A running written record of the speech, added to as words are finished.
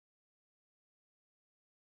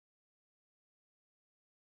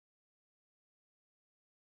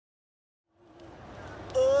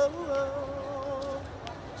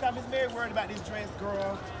Child, Miss Mary worried about this dress,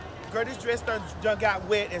 girl. Girl, this dress done got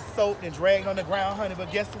wet and soaked and dragged on the ground, honey.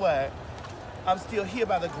 But guess what? I'm still here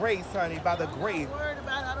by the grace, honey, by the grace. I'm worried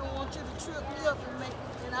about it. I don't want you to trip me up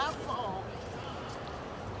and I fall.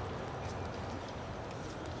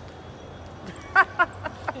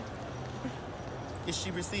 Is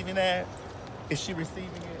she receiving that? Is she receiving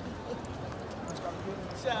it?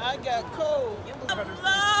 Child, I got cold.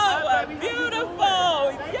 Hello, beautiful.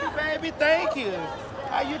 Thank you, baby. Thank you.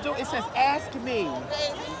 How you doing? It says ask me.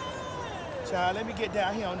 Baby. Child, let me get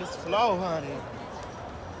down here on this floor, honey.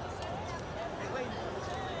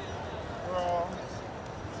 Girl,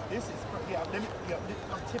 this is, I'm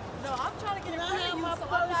tipping. No, I'm trying to get Can it I have my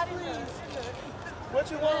purse, please? What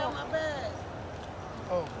you Can I have want? my bag?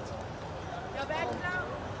 Oh, Your bag is out?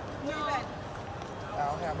 Where your bag? I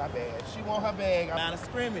don't have my bag. She want her bag. I'm out of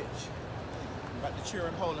scrimmage. About the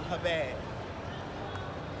children holding her bag.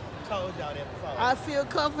 Told y'all that before. I feel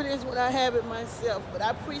confidence when I have it myself, but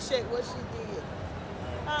I appreciate what she did.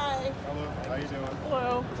 Hi. Hello, how you doing?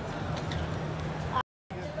 Hello.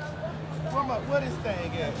 What is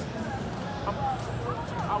thing at?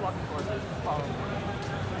 I'll walk you towards it. Follow me.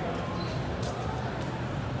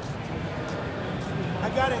 I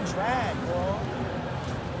got in drag, bro.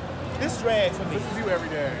 This drag for me. This is you every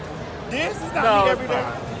day. This is not me every day.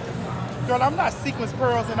 Girl, I'm not sequence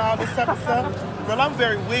pearls and all this type of stuff. Girl, I'm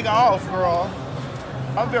very wig off, girl.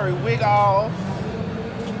 I'm very wig off.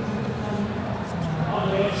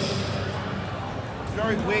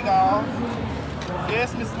 Very wig off.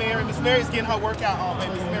 Yes, Miss Mary. Miss Mary's getting her workout on,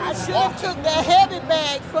 baby. Miss I Mary's should have took that heavy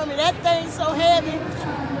bag from me. That thing's so heavy.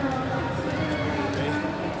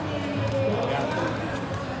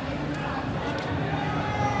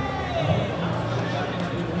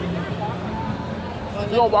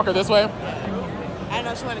 You gonna walk her this way? I don't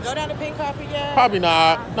know. She want to go down the pink carpet yet? Probably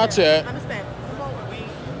not. Not yet. Understand. Come on, Wee.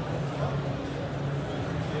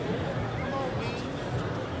 Come on, Wee.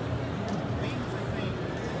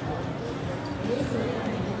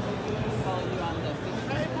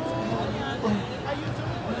 Hey, boo. How you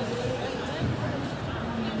doing?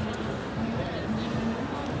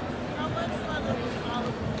 How much fun is it?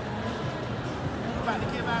 About to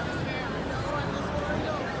give out Miss Mary.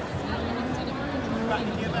 About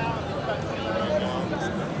to give out. About to give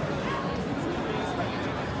out.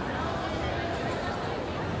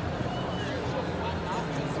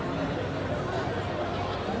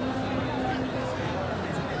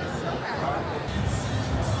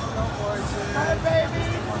 Hi, baby.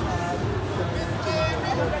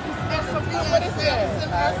 What is that?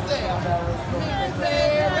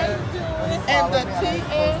 And the tea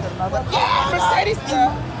is Mercedes.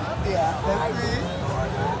 yeah, that's it.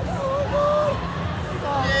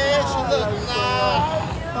 Yeah, she looks nice.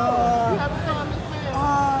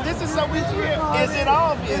 This is so we here. Is it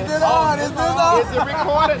on? Is it on? Is this on? Is it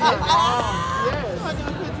recorded? Yes.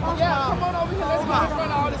 Yeah, come on over here. Let's get in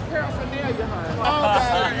front of all this paraphernalia, honey.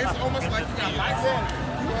 Okay. It's almost like you got lights in.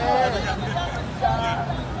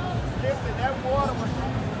 Listen, that water was,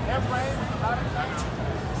 that rain was a lot of time.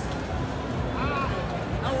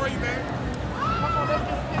 How are you, man? Come on, let's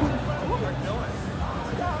get in front of what we're doing.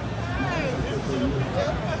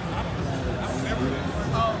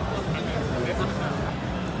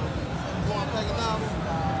 You want to take another?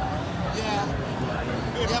 Yeah.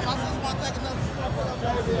 Yeah, my sister want to take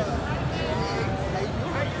another.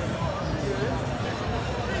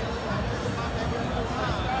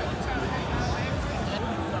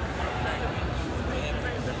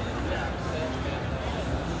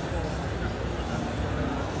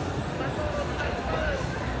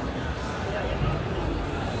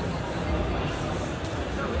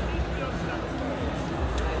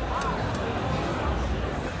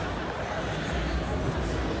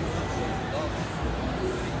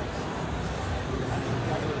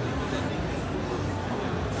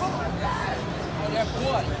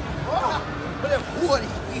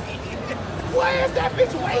 Where is that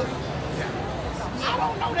bitch waist? I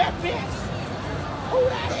don't know that bitch. Who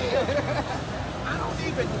that is? I don't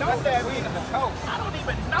even know that bitch. I don't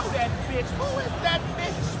even know that bitch. Who is that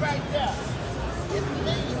bitch right there? It's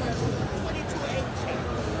me. 2218.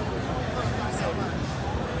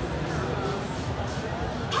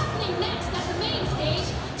 Happening next at the main stage,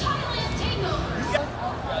 Thailand Takeover.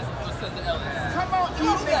 Come on,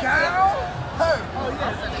 evening gown. Oh,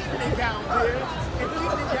 yes, evening gown, bitch. An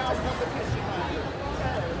evening gown competition.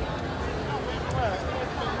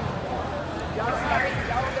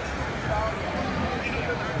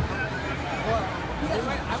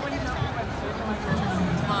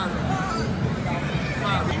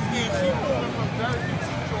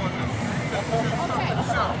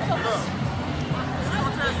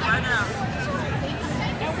 Right now.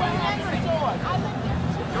 And what happened to George? I lived there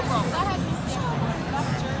for 2 years.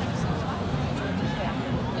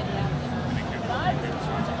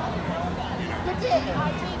 I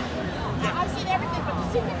had to I've seen everything but the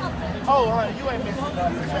secret outfit. Oh, honey, you ain't missing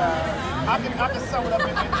nothing, child. I can sum it up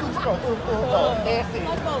in 2 strokes. That's it.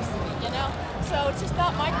 Like most of it, you know? So it's just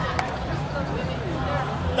not my thing.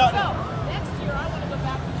 No. So, next year I want to go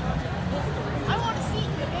back to Georgia history. I want to see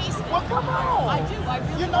the basement. Well, come on. I do. I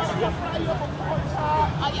really You know want to. you'll fly you up a pork chop.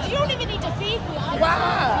 You don't even need to feed me. I Why?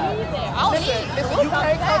 just be there. I'll eat. Listen, Look, you I'm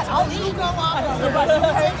can't fat. come I'll to eat. But you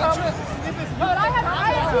can't come to But I have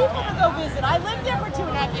people to go visit. I lived there for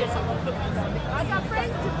 2.5 years. I got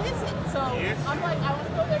friends to visit, so I'm like, I want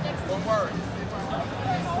to go there next year. One word.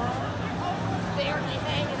 Barely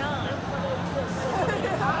hanging on.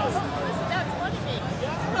 Listen, that's funny to me.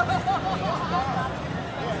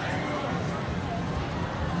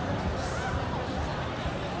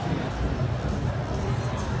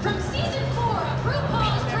 From season 4 of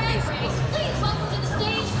Rupauls Drag Race, please welcome to the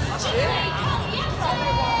stage, Friday Sept.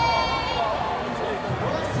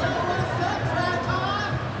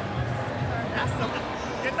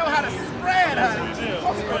 You know how to spread, honey.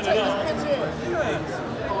 Take this picture.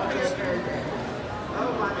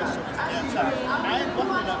 I ain't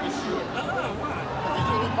bumping up this shit.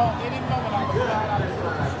 Any moment I'm going to slide out of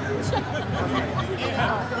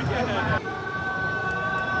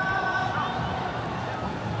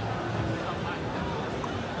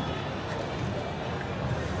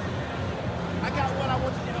I got what I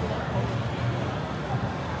want to get on.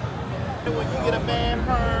 When you get a band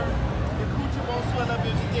perm, the coochie won't swell up if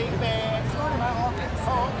you get bad. It's going to my office.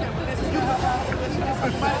 Oh, okay. But listen, you have listen,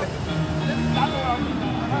 I know I'm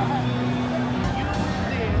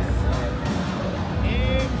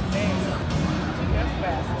use this and that's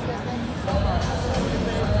fast.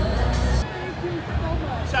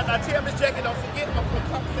 Shout out to Miss Jackie, don't forget my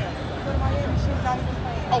cup salad.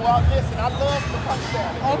 Oh, well, listen, I love the cup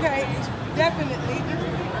salad. Okay, definitely.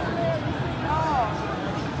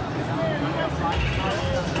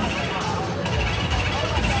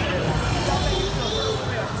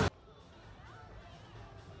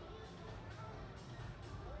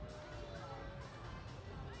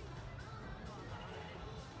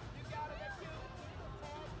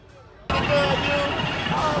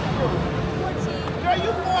 Girl,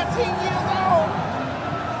 you 14 years old.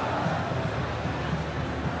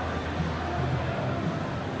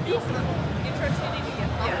 You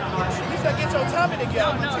said get your tummy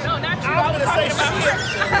together. No, not you. I was gonna say shit.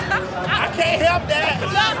 I can't help that.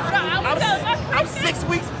 I'm 6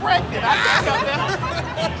 weeks pregnant. I can't help that.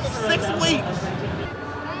 6 weeks.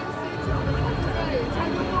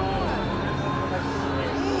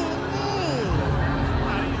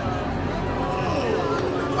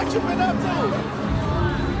 What you been up to?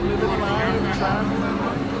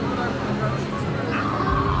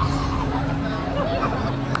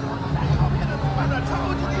 I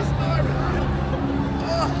told you this story.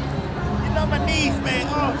 You know my knees, man.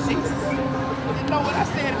 Oh, Jesus. You know what I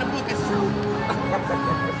said in the book is true.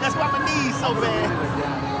 That's why my knees so bad.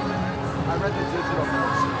 I read the digital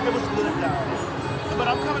version. It was good, though. But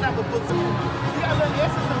I'm coming out with books. You got a little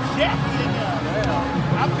essence of Jackie in there.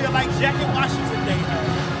 I feel like Jackie Washington Day.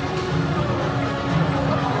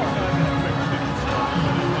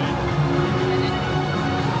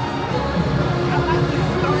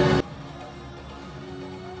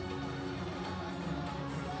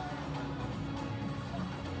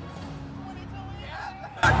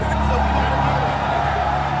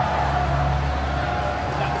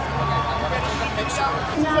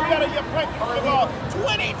 You're pregnant.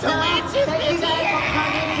 22 inches. Thank you guys for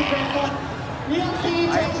coming to Brentwood. We don't see you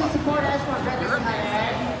take to support us for Brentwood.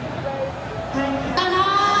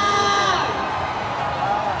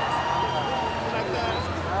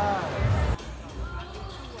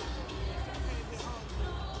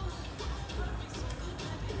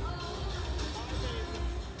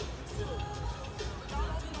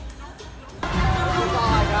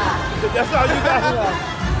 That's all you got.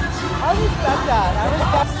 I respect that. I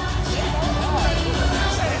respect.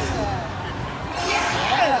 Yeah.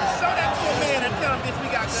 Show that to a man and tell him, bitch, we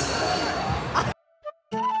got good.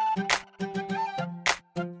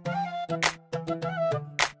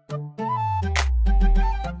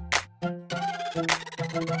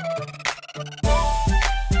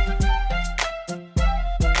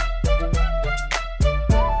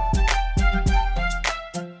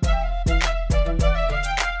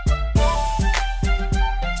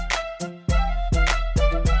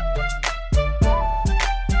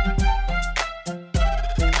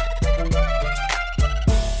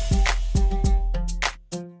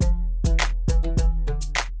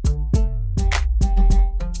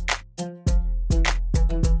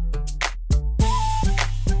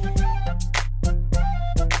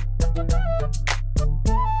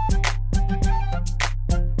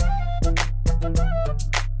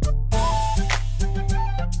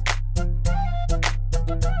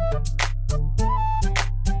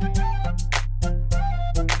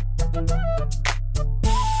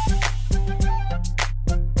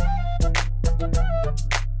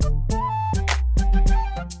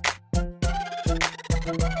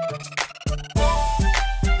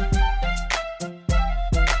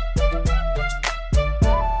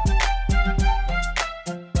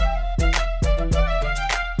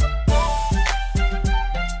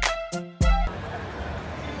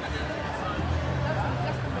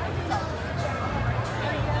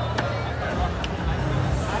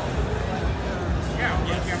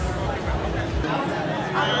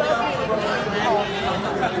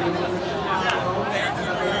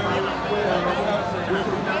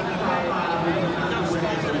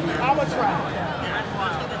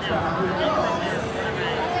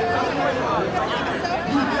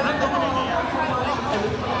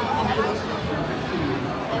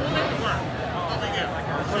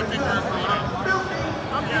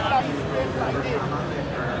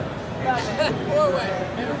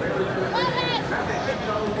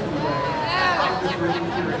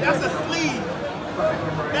 That's a sleeve.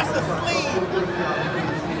 That's a sleeve.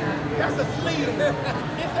 That's a sleeve.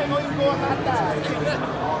 This ain't gonna even go on my thighs.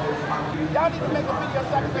 Y'all need to make a video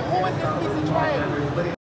so I can say, who is this piece of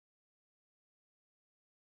trash?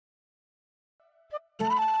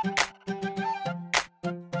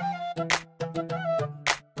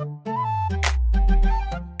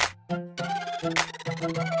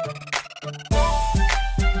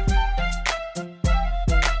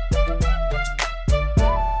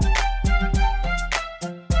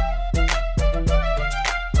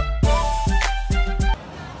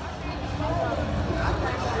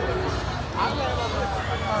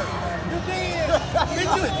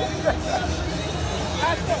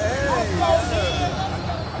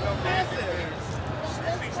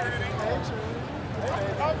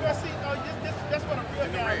 That's what a real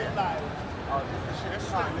guy looks like.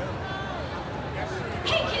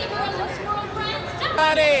 Hey, kitty girls and squirrel friends.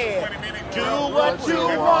 Do what you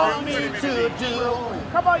want me to do.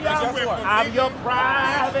 Come on, y'all. I'm your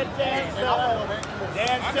private dancer.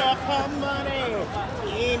 Dancer for money.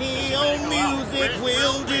 Any old music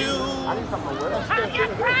will do. I'm your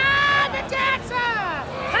private dancer.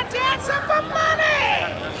 A dancer for money.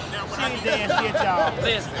 She ain't dance shit, y'all.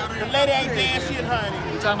 Listen, The lady ain't dance shit, honey.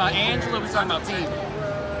 we talking about Angela, we talking about Tina.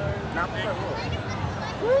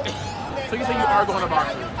 So you say you are going to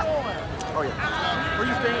boxing? Oh yeah. Where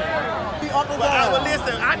you staying? Well,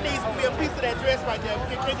 listen, I need me a piece of that dress right there.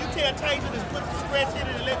 Can you tell Tasia to put some stretch in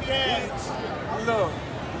it and let me have it? Look,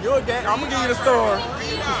 you're a gang. I'm gonna give you the store.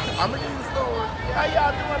 I'm gonna give you the store. How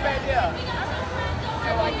y'all doing back there?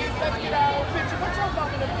 Let's get our picture. What y'all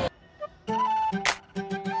talking about?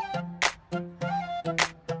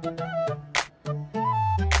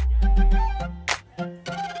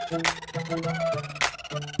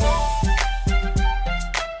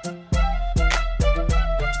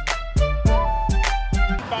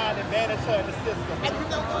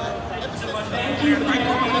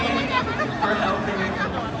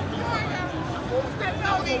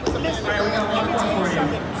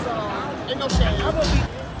 Ain't no shame. I'm gonna be.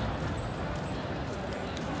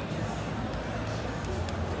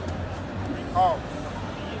 Oh.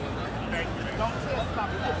 Thank you. Don't tell stop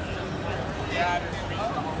this. Yeah, I didn't read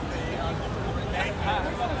the whole thing. Thank you.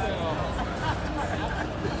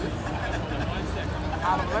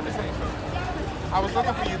 Let me say something. I was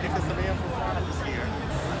looking for you because the man from Friday was here.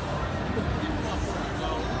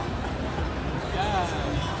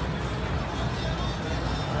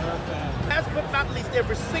 Last but not least,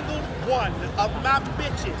 every single one of my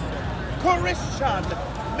bitches, Christian,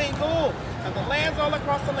 mingle, and the lands all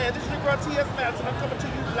across the land. This is your girl T.S. Madison. I'm coming to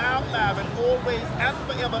you loud, live, and always and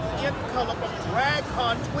forever in color from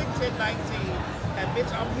DragCon 2019. And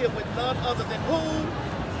bitch, I'm here with none other than who?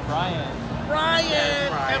 Brian.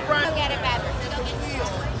 And Brian. Get it back.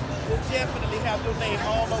 Will definitely have your name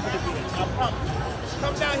all over the bitch. I promise you.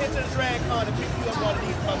 Come down here to the DragCon and pick you up one of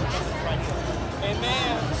these motherfuckers right here.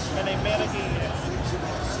 Amen. And amen again. It's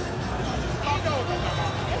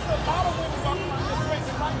a lot of women walking around here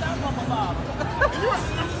drinking right down from a bottle.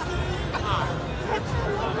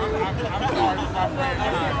 I'm sorry, my friend.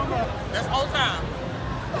 That's whole time.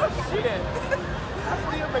 Shit. I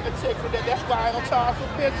still make a check for that. That's why I don't charge for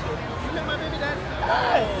picture. You met my baby daddy?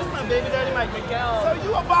 Hey, this is my baby daddy, Mike McCall. So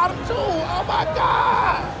you a bottom too? Oh my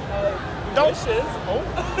God. Don't shit. Oh.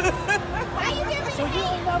 So you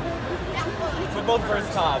don't love it? We're both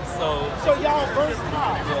first cops, so y'all first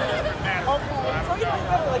time. yeah. Okay. So you don't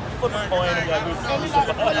gotta like flip a coin and like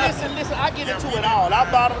But listen, I get into it all. I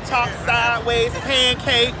bottom, top, sideways,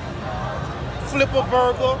 pancake, flip a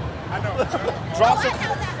burger. I know. Drop some.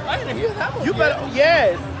 I didn't hear that one. You better,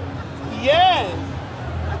 yes.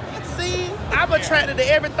 See, I'm attracted to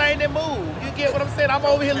everything that moves. You get what I'm saying? I'm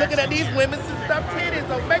over here looking at these women and stuff, titties,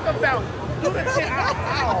 so make them bounce. Do the titties.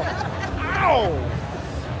 Ow.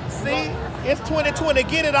 See? It's 2020.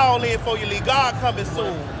 Get it all in for you, Lee. God coming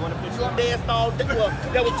soon. You danced all day. Well,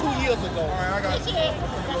 that was 2 years ago. All right, I got you.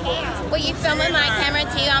 Will you film with my camera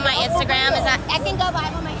too on my Instagram? Is that I can go live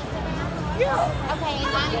on my Instagram? Yeah. Okay, and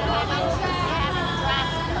then you have a dress.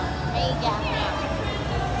 There you go.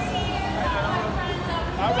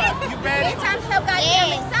 All right, you ready? Bitch, I'm so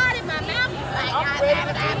goddamn excited. My mouth is like, I'm ready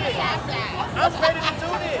to do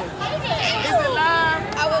this. Is it live?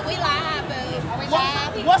 Oh, well, we live, boo. Are we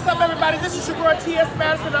live? What's up, everybody? This is your girl, T.S.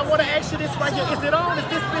 Madison. I want to ask you this right here. Is it on? Is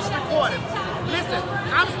this bitch recording? Listen,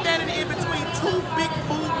 I'm standing in between two big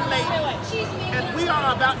boob ladies, and we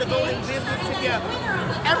are about to go in business together.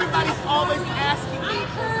 Everybody's always asking me,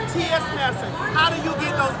 T.S. Madison, how do you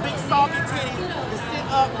get those big soggy titties to sit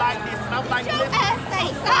up like this? And I'm like, listen.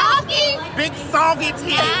 Say soggy? Big soggy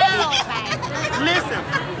titties. Listen.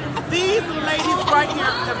 These ladies right here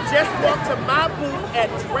have just walked to my booth at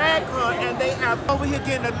DragCon, and they have over here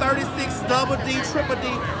getting a 36 double D, triple D.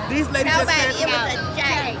 These ladies just it was a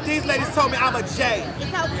J. These ladies told me I'm a J.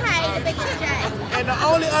 It's okay to be a J. And the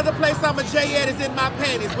only other place I'm a J at is in my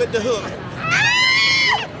panties with the hook.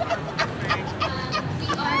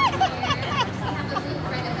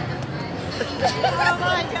 Oh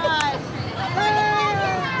my God.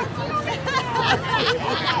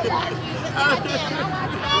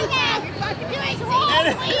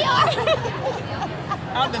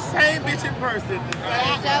 I'm the same bitch in person.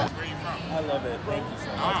 I love it. Thank you so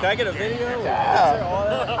much. Can I get a video? Yeah. All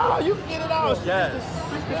that? Oh, you can get it all. Yes.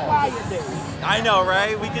 It's the quiet day. I know,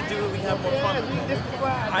 right? We could do it. We can have more fun. It's the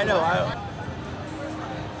quiet I know.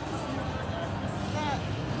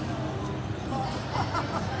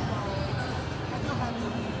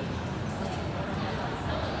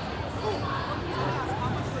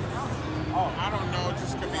 Oh, I don't know. It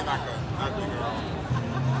just could be like a ugly girl.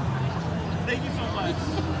 Thank you so much.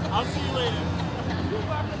 I'll see you later. You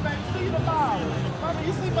welcome back. See you tomorrow. Mama,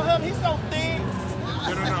 you see my hubby? He's so thick.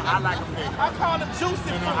 No, I like him big. I call him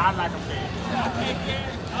juicy. No, I like him big.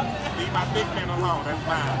 Leave my big man alone. That's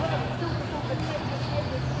fine.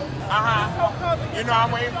 You know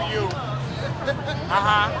I'm waiting for you.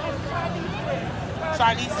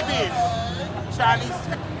 Chinese fish. Chinese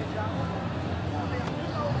fish.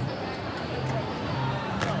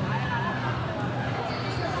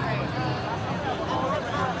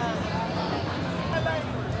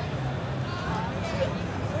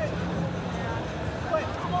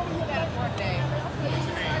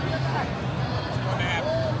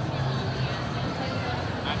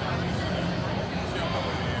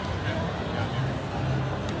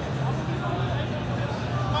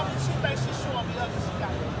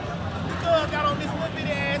 Got on this little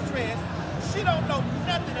bitty ass dress. She don't know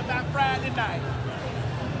nothing about Friday night.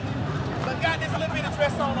 But got this little bitty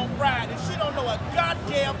dress on Friday. She don't know a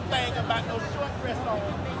goddamn thing about no short dress on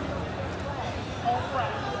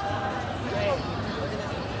Friday.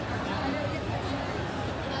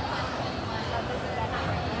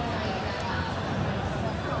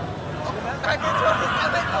 I get you on the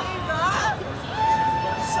 17th,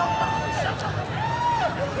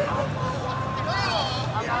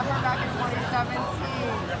 I got her back in 2017.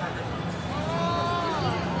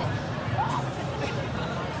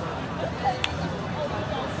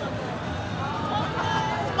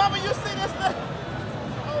 Mama, you see this thing?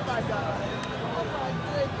 Oh my God. Oh my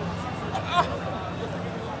goodness.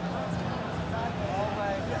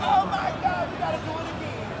 Oh my God, we gotta do it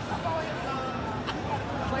again. I'm going to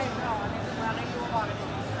wait, no, I need to run into a lot of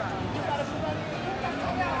these. You gotta do that again. You got to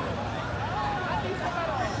go. I need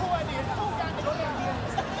somebody to record this.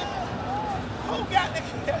 Who got the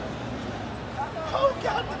camera? Who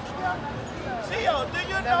got the camera? Gio, do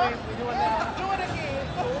you know? Do it again.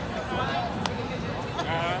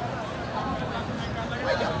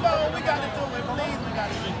 Where your phone? We got to do it. Please, we got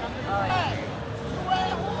to do it. Hey,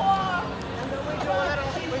 red whore.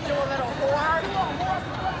 We do a little whore. Ow.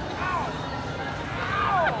 Ow.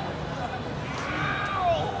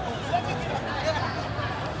 Ow. Let me get up.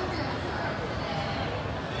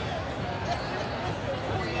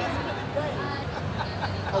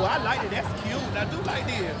 Oh, I like it. That's cute. I do like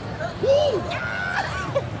this. Woo!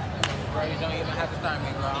 Bro, you don't even have to start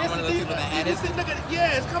me, bro. I'm one of those people that edits. Look at it.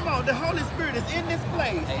 Yes, come on. The Holy Spirit is in this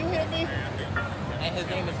place. You hear me? And his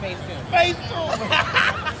name is Facetune. Facetune.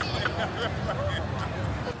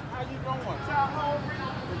 How you doing? Y'all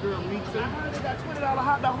hungry? Girl, me too. I heard they got $20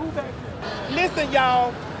 hot dog. Who back there? Listen,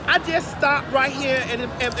 y'all. I just stopped right here, and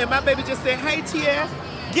my baby just said, "Hey, TS,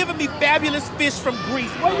 giving me fabulous fish from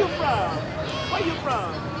Greece. Where you from? Where you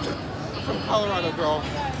from?" From Colorado, girl.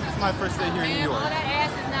 It's my first day here in New York. All that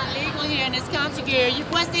ass is not legal here in this country, girl.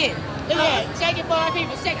 What's this? Look at that. Shake it for our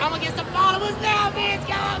people. Shake. I'm gonna get some followers now, bitch.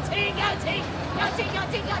 Go team, go team. Go team, go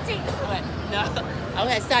team, go team. What? No.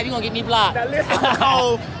 Okay, stop. You gonna get me blocked. Now listen,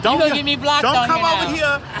 Nicole. You gonna get me blocked Don't on come here over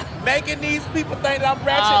now. here making these people think that I'm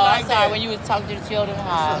ratchet Oh, like I'm sorry. that. When you was talking to the children,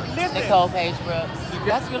 Listen. Nicole Page Brooks.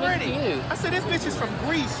 That's really Pretty. cute. I said, this bitch is from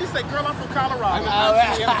Greece. She said, girl, I'm from Colorado. All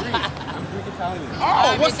right. I'm Greek Italian.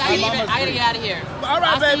 Oh, what's I gotta get out of here. All right,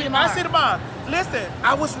 I'll see you baby. tomorrow. I see tomorrow. Listen,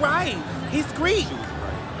 I was right. He's Greek.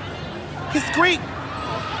 He's Greek.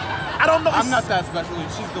 I don't know. I'm not that special.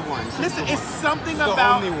 She's the one. Listen, it's something the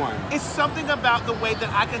about only one. It's something about the way that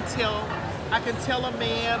I can tell a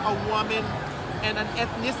man, a woman, and an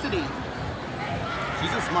ethnicity.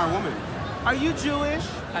 She's a smart woman. Are you Jewish?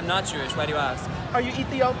 I'm not Jewish. Why do you ask? Are you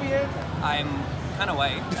Ethiopian? I'm kind of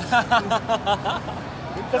white.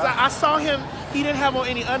 Because I saw him, he didn't have on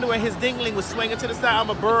any underwear. His dingling was swinging to the side. I'm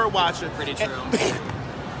a bird watcher. Pretty true.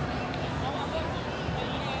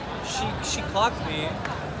 She clocked me.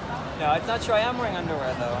 No, it's not true. I am wearing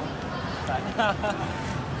underwear though.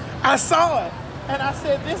 I saw it, and I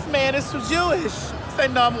said, "This man is Jewish." He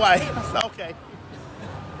said, "No, I'm white." I said, "Okay."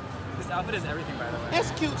 This outfit is everything, by the way. It's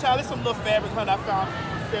cute, child. It's some little fabric, honey. I found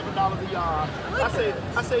 $7 a yard.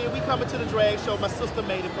 I say, we coming to the drag show. My sister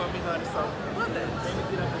made it for me, honey. So. Love this.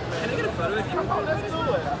 Can I get a photo with you? Come on, let's do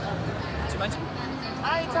it. Did you mention?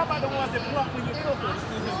 I ain't talking about the ones that plump when you cook them.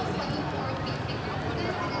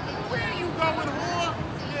 Where you going, whore?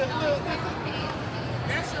 Yeah, look.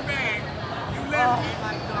 That's your bag. You left it. Oh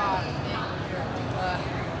my God.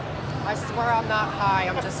 I swear I'm not high.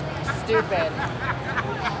 I'm just stupid.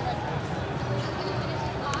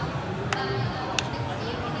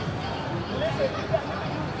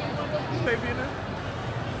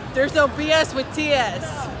 There's no BS with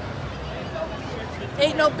TS.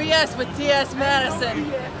 Ain't no BS with TS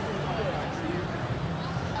Madison.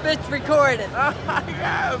 Bitch recorded.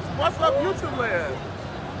 Yes. What's up, YouTube land?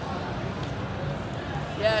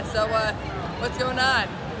 Yeah, so what's going on?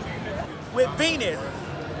 With Venus.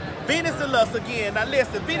 Venus and us again. Now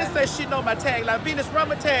listen, Venus says she know my tagline. Venus, run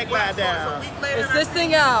my tagline down. Is this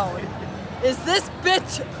thing out? Is this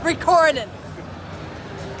bitch recording?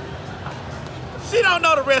 She don't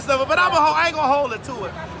know the rest of it, but I ain't gonna hold her to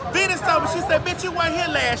it. Venus told me, she said, bitch, you weren't here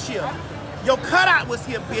last year. Your cutout was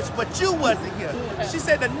here, bitch, but you wasn't here. She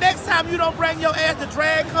said, the next time you don't bring your ass to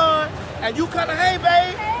DragCon and you come, hey,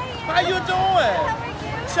 babe, how you doing?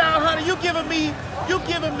 Child, honey, you giving me.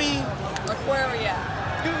 Aquaria.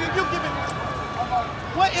 You giving.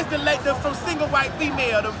 What is the lady from Single White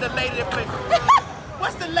Female? The lady that played.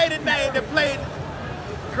 What's the lady name that played?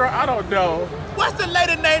 Girl, I don't know. What's the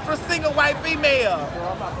lady name from Single White Female?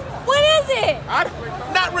 What is it?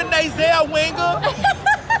 Not Renee Zellweger.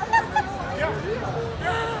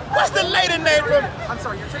 What's the lady name from? I'm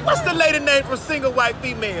sorry, you're taking. What's the lady name from Single White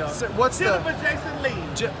Female? What's Jennifer Jason Lee.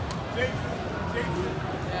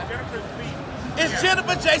 It's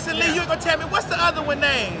Jennifer Jason Lee. You ain't gonna tell me what's the other one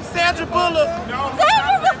name? Sandra Bullock. No.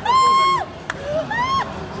 Sandra Bullock.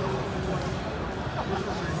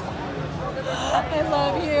 I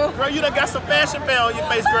love you. Girl, you done got some fashion bell on your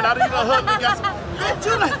face, girl. Now that you done hug me, got some. Bitch,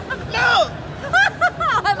 you done. No.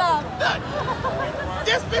 I love.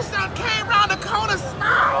 This bitch done came round the corner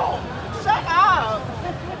small. Shut up.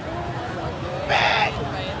 Man,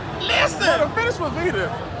 listen. Finish with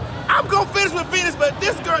Venus. I'm gonna finish with Venus, but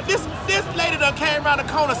this girl, this lady done came around the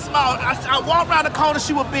corner small. I walked around the corner,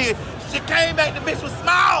 she was big. She came back, the bitch was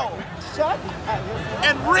small. Shut up.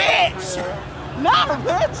 And rich. Not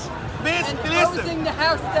rich. Bitch, And listen. closing the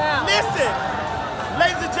house down. Listen.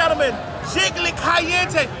 Ladies and gentlemen, Jiggly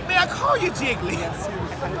Cayente. May I call you Jiggly? Yes.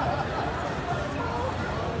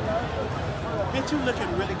 Bitch, you looking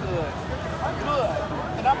really good. Good.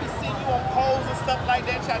 And I'll be seeing you on polls and stuff like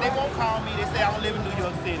that, child. They won't call me. They say I don't live in New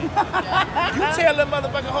York City. You tell them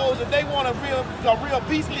motherfucking hoes if they want a real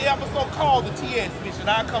beastly episode, call the TS, bitch. And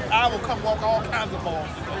I will come walk all kinds of balls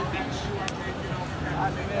with those bitch.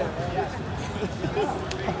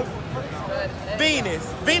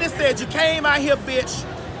 Venus said you came out here, bitch.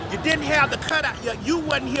 You didn't have the cutout. You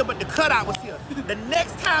wasn't here, but the cutout was here. The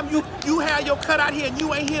next time you have your cutout here and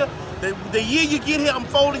you ain't here, the year you get here, I'm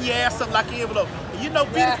folding your ass up like an envelope. And you know,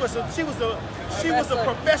 Venus was a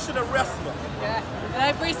professional wrestler. Yeah, and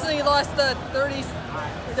I've recently lost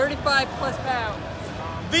 35 plus pounds.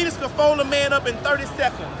 Venus could fold a man up in 30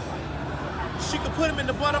 seconds. She could put him in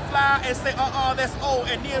the butterfly and say, that's old,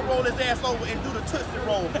 and then roll his ass over and do the Tootsie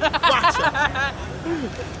Roll. Watch her.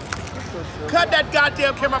 Cut that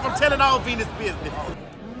goddamn camera off. I'm telling all Venus business.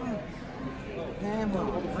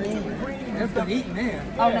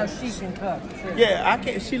 Oh no, she can cook. Yeah, I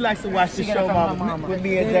can't. She likes to watch the show with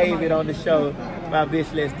me and David on the show. My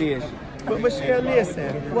bitch, let's dish. But Michelle,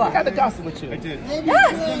 listen. What? I got to gossip with you.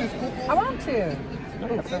 Yes, I want to. I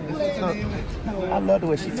love the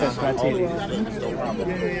way she touched my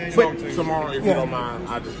titties. But tomorrow, if you don't mind,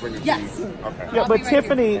 I'll just bring it to you. Okay. Yeah, but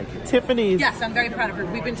Tiffany's. Yes, I'm very proud of her.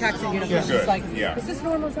 We've been texting, you know, Yeah. she's like, Yeah. is this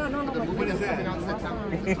normal? Is that normal? What is that? I'll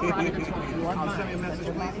send me a message,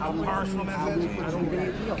 please. A personal message. I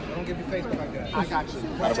don't give you Facebook like that. I got you.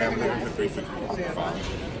 By the way, I'm looking for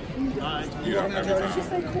 365. You know, She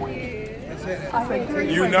said queen.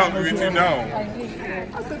 you know, bitch, you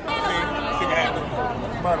know.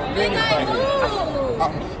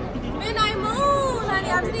 Midnight Moon, honey.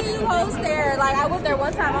 I've seen you host there. Like, I was there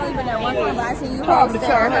one time. I've only been there one time, but I seen you host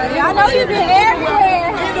there, honey. I know you've been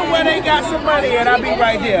everywhere. Anywhere they got some money and I'll be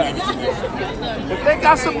right there. If they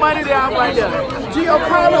got some money there, I'm right there. Gio,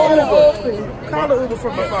 call the Uber. Call the Uber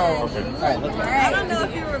from the phone. Okay. I don't know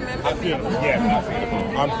if you remember. I see it. Yeah, I see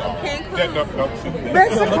it. I'm sorry.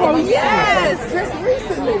 Mexico, yes. Just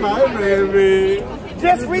recently. Hi, baby.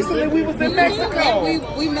 Just recently, we was in Mexico.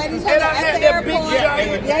 We met each And other I had at the that big airport.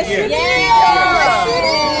 giant. Yes, you did.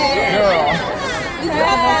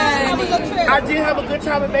 Yes, I did have a good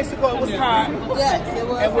time in Mexico. It was hot. Yes, it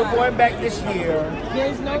was. And we're going back this year.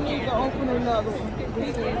 There's no need to open another one.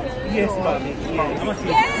 Yes, mommy.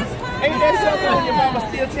 Yes, Ain't that something when your mama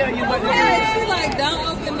still tell you what to do? she like, don't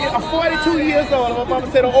open no I'm 42 years old and my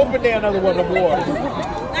mama said don't open there another one no more.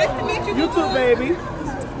 Nice to meet you. You too, baby.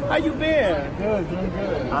 How you been? Good, doing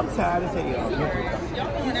good. I'm tired of taking y'all.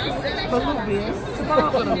 But look, bitch. Tomorrow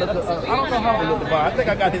I'm gonna look at, I don't know how to look at the bar. I think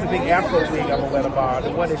I got this big afro wig I'm gonna wear the bar, the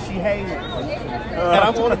one that she hates. And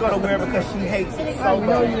I'm only gonna wear it because she hates it so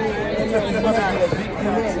much.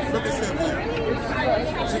 Look at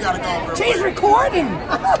Cynthia. She gotta go. She's recording.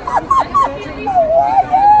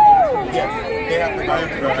 Yes, they have to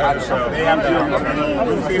go. They have to go.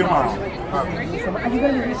 We'll see you tomorrow.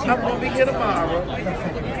 I'm gonna be here tomorrow.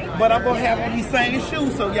 But I'm gonna have on these same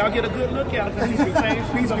shoes so y'all get a good look at them because these the same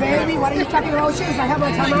shoes. Baby, what are you talking about shoes? I have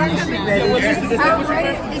on Tamara shoes, baby. I'm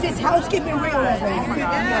ready. This is housekeeping realness, baby.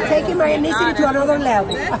 I'm taking my ethnicity to another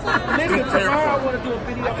level. Listen, tomorrow I want to do a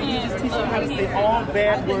video and you just teach me how to say all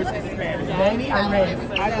bad words in Spanish. Baby, I'm ready.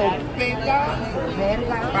 I go, venga.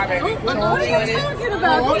 My baby. What are you talking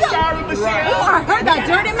about? Oh, I'm sorry, Michelle. Oh, I heard that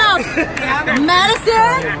dirty mouth.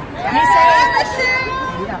 Madison. Madison.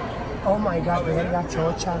 Oh my God, verga,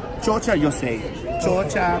 chocha. Chocha, yo say.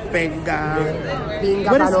 Chocha, venga. Binga,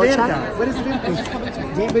 What is panocha. verga? What is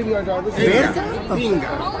verga? Baby, our dog. Verga? Binga.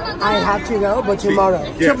 I have to go, but tomorrow.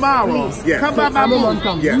 Yes. Tomorrow. Yes. Come by my Amo un room.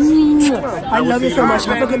 montón. Yes. I love you so much.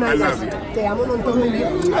 Have a good night. I love you. Te amo un montón, mi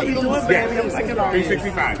vida. How you doing, baby? I'm like it all.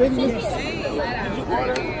 365.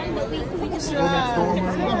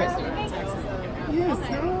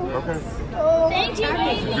 Okay. Thank you.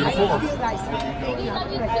 Beautiful.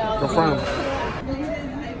 Confirm.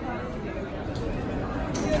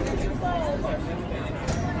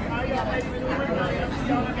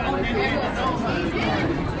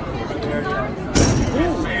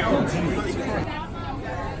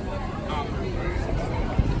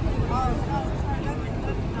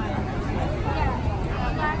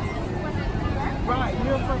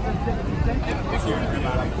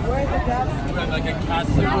 Like a cat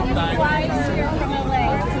with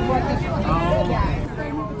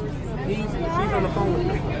She's on the phone with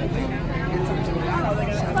me.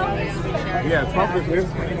 Yeah, talk with this.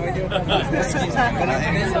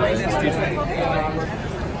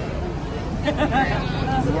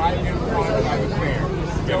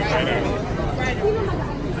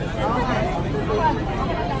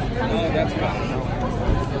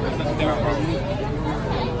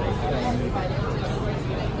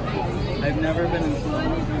 I've never been in slow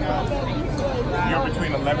motion. You're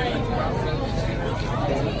between 11 and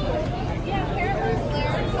 12.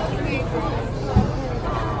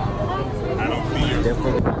 I don't see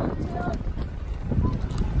you.